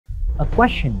A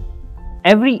question.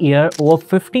 Every year, over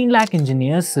 15 lakh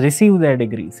engineers receive their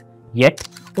degrees, yet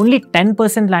only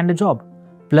 10% land a job.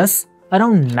 Plus,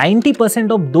 around 90%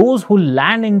 of those who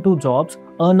land into jobs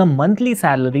earn a monthly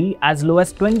salary as low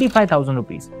as 25,000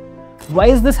 rupees. Why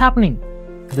is this happening?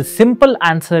 The simple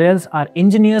answer is our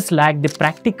engineers lack the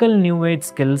practical new age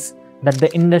skills that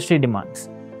the industry demands.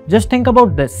 Just think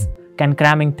about this. Can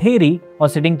cramming theory or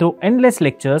sitting through endless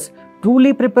lectures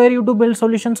truly prepare you to build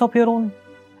solutions of your own?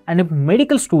 And if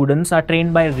medical students are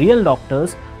trained by real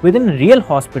doctors within real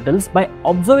hospitals by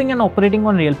observing and operating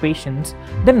on real patients,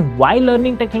 then why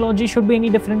learning technology should be any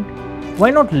different? Why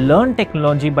not learn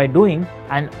technology by doing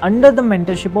and under the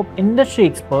mentorship of industry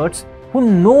experts who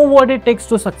know what it takes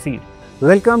to succeed?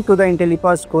 Welcome to the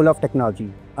IntelliPaat School of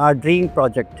Technology, our dream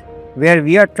project, where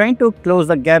we are trying to close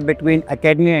the gap between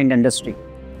academia and industry.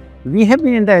 We have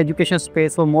been in the education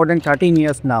space for more than 13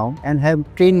 years now and have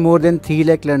trained more than 3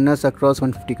 lakh learners across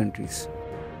 150 countries.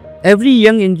 Every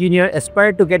young engineer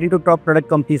aspires to get into top product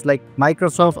companies like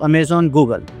Microsoft, Amazon,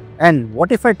 Google. And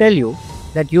what if I tell you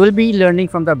that you will be learning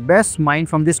from the best mind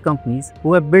from these companies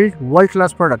who have built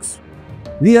world-class products?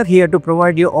 We are here to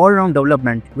provide you all-round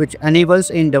development which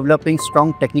enables in developing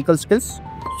strong technical skills,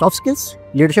 soft skills,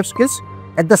 leadership skills.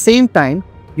 At the same time,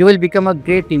 you will become a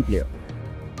great team player.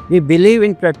 We believe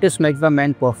in practice makes the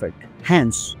man perfect.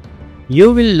 Hence,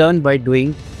 you will learn by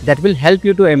doing that will help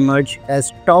you to emerge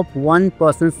as top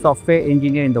 1% software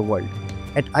engineer in the world.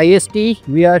 At IST,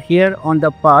 we are here on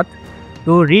the path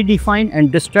to redefine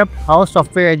and disrupt how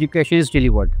software education is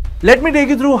delivered. Let me take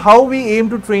you through how we aim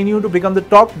to train you to become the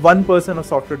top 1% of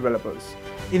software developers.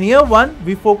 In year 1,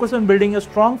 we focus on building a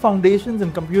strong foundations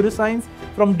in computer science.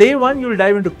 From day 1, you will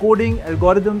dive into coding,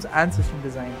 algorithms, and system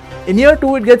design. In year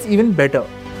 2, it gets even better.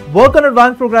 Work on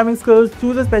advanced programming skills,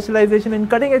 choose a specialization in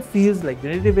cutting-edge fields like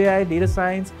generative AI, data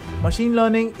science, machine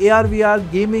learning, AR, VR,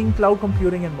 gaming, cloud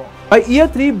computing, and more. By year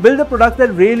 3, build a product that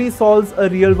really solves a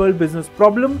real-world business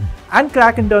problem and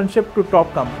crack internship to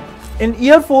top companies. In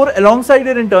year 4, alongside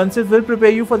your internships, will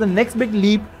prepare you for the next big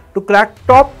leap to crack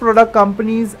top product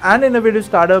companies and innovative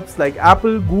startups like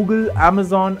Apple, Google,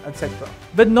 Amazon, etc.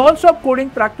 With non-stop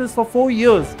coding practice for 4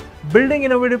 years, building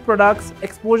innovative products,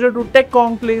 exposure to tech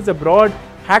conclaves abroad,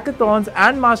 hackathons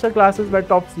and masterclasses by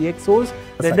top CXOs,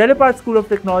 the IntelliPaat School of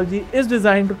Technology is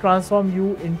designed to transform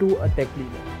you into a tech leader.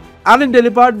 At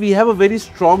IntelliPaat, we have a very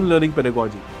strong learning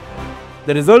pedagogy.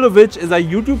 The result of which is our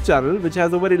YouTube channel, which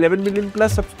has over 11 million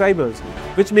plus subscribers,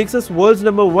 which makes us world's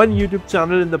 #1 YouTube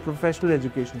channel in the professional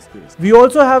education space. We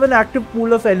also have an active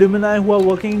pool of alumni who are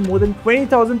working in more than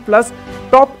 20,000 plus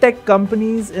top tech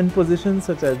companies in positions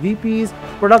such as VPs,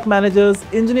 product managers,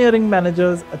 engineering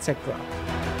managers, etc.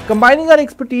 Combining our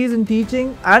expertise in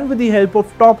teaching and with the help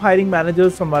of top hiring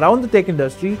managers from around the tech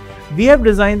industry, we have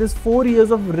designed this 4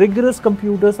 years of rigorous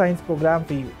computer science program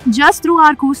for you. Just through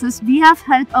our courses, we have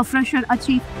helped a fresher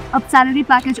achieve a salary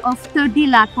package of 30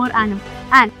 lakh per annum.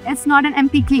 And it's not an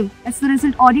empty claim, it's the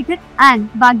result audited and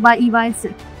backed by EY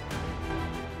itself.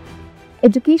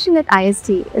 Education at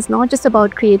IST is not just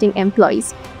about creating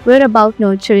employees, we're about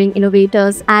nurturing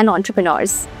innovators and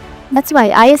entrepreneurs. That's why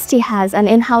IST has an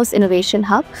in-house innovation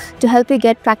hub to help you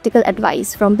get practical advice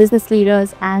from business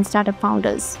leaders and startup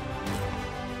founders.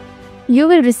 You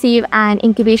will receive an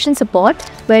incubation support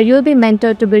where you'll be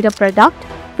mentored to build a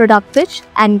product pitch,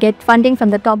 and get funding from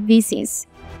the top VCs.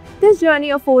 This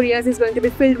journey of 4 years is going to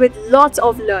be filled with lots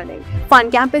of learning, fun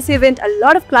campus event, a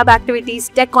lot of club activities,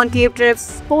 tech conclave trips,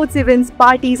 sports events,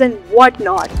 parties and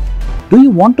whatnot. Do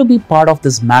you want to be part of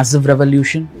this massive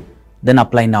revolution? Then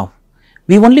apply now.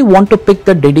 We only want to pick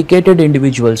the dedicated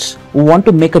individuals who want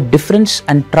to make a difference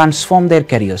and transform their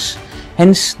careers.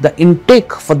 Hence, the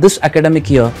intake for this academic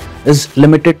year is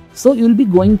limited. So, you will be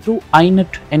going through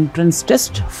INET entrance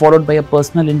test followed by a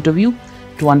personal interview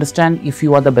to understand if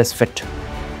you are the best fit.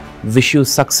 Wish you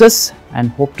success and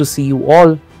hope to see you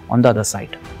all on the other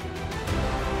side.